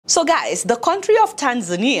So guys, the country of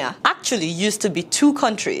Tanzania actually used to be two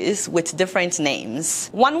countries with different names.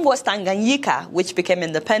 One was Tanganyika, which became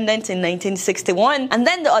independent in 1961, and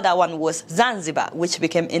then the other one was Zanzibar, which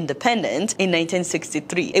became independent in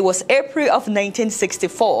 1963. It was April of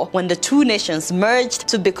 1964 when the two nations merged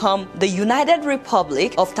to become the United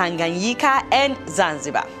Republic of Tanganyika and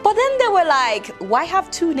Zanzibar. But then they were like, why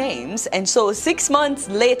have two names? And so 6 months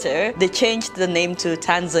later, they changed the name to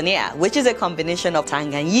Tanzania, which is a combination of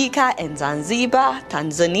Tanganyika and Zanzibar,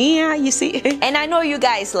 Tanzania, you see. And I know you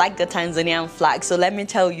guys like the Tanzanian flag, so let me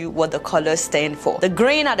tell you what the colors stand for. The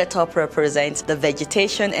green at the top represents the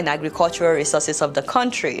vegetation and agricultural resources of the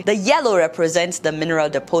country. The yellow represents the mineral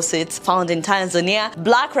deposits found in Tanzania.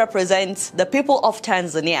 Black represents the people of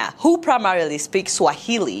Tanzania, who primarily speak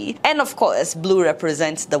Swahili. And of course, blue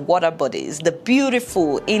represents the water bodies, the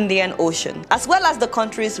beautiful Indian Ocean, as well as the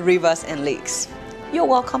country's rivers and lakes. You're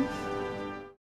welcome.